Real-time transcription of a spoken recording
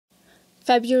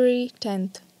February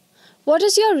 10th. What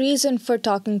is your reason for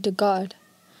talking to God?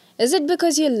 Is it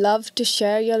because you love to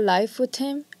share your life with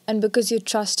Him and because you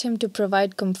trust Him to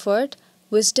provide comfort,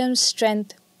 wisdom,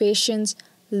 strength, patience,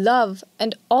 love,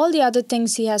 and all the other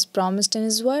things He has promised in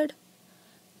His Word?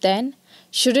 Then,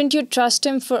 shouldn't you trust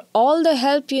Him for all the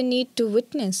help you need to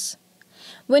witness?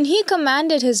 When He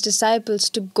commanded His disciples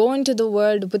to go into the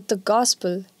world with the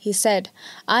gospel, He said,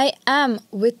 I am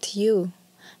with you.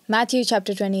 Matthew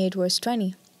chapter 28 verse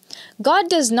 20. God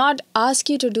does not ask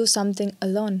you to do something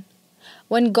alone.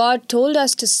 When God told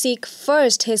us to seek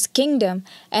first His kingdom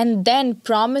and then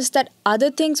promised that other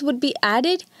things would be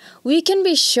added, we can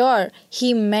be sure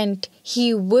He meant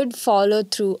He would follow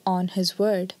through on His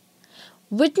word.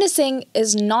 Witnessing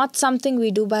is not something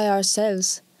we do by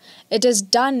ourselves. It is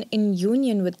done in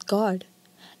union with God.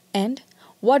 And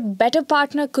what better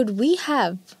partner could we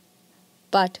have?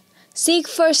 But seek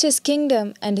first His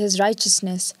kingdom and His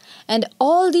righteousness, and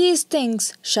all these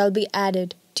things shall be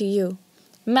added to you.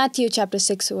 Matthew chapter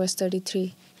 6 verse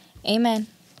 33. Amen.